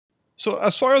So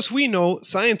as far as we know,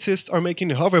 scientists are making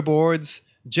hoverboards,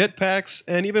 jetpacks,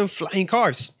 and even flying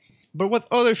cars. But what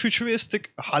other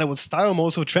futuristic Hollywood-style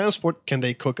modes of transport can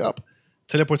they cook up?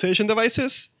 Teleportation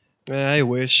devices? I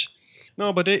wish.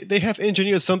 No, but they have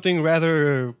engineered something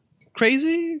rather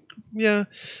crazy? Yeah.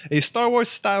 A Star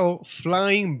Wars-style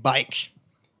flying bike,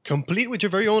 complete with your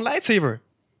very own lightsaber.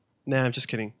 Nah, I'm just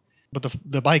kidding. But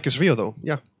the bike is real though,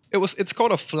 yeah. It's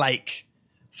called a Flike.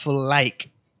 Flike.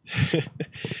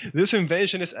 This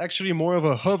invention is actually more of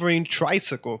a hovering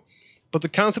tricycle, but the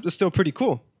concept is still pretty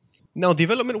cool. Now,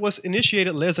 development was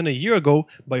initiated less than a year ago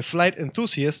by flight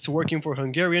enthusiasts working for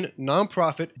Hungarian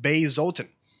nonprofit Bay Zoltan.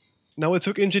 Now, it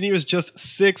took engineers just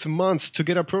 6 months to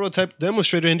get a prototype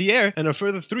demonstrator in the air and a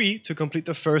further 3 to complete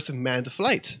the first manned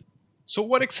flight. So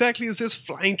what exactly is this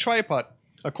flying tripod?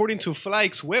 According to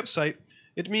Flike's website,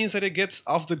 it means that it gets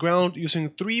off the ground using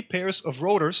 3 pairs of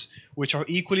rotors, which are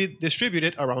equally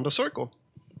distributed around a circle.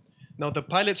 Now the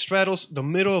pilot straddles the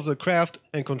middle of the craft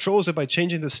and controls it by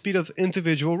changing the speed of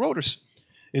individual rotors.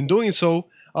 In doing so,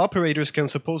 operators can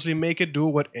supposedly make it do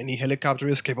what any helicopter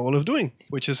is capable of doing,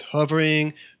 which is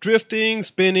hovering, drifting,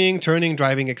 spinning, turning,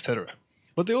 driving, etc.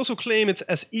 But they also claim it's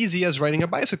as easy as riding a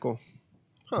bicycle.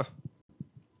 Huh.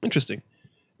 Interesting.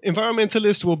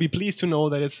 Environmentalists will be pleased to know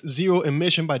that it's zero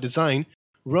emission by design,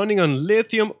 running on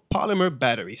lithium polymer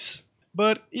batteries.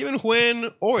 But even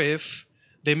when or if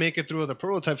they make it through the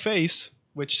prototype phase,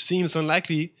 which seems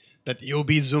unlikely that you'll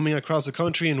be zooming across the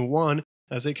country in one,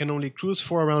 as they can only cruise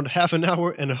for around half an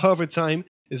hour and hover time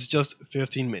is just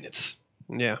 15 minutes.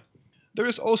 Yeah. There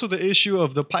is also the issue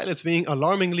of the pilots being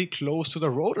alarmingly close to the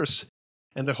rotors,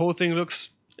 and the whole thing looks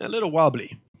a little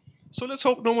wobbly. So let's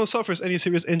hope no one suffers any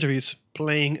serious injuries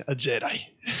playing a Jedi.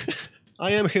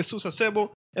 I am Jesus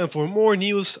Acebo, and for more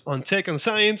news on tech and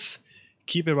science,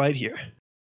 keep it right here.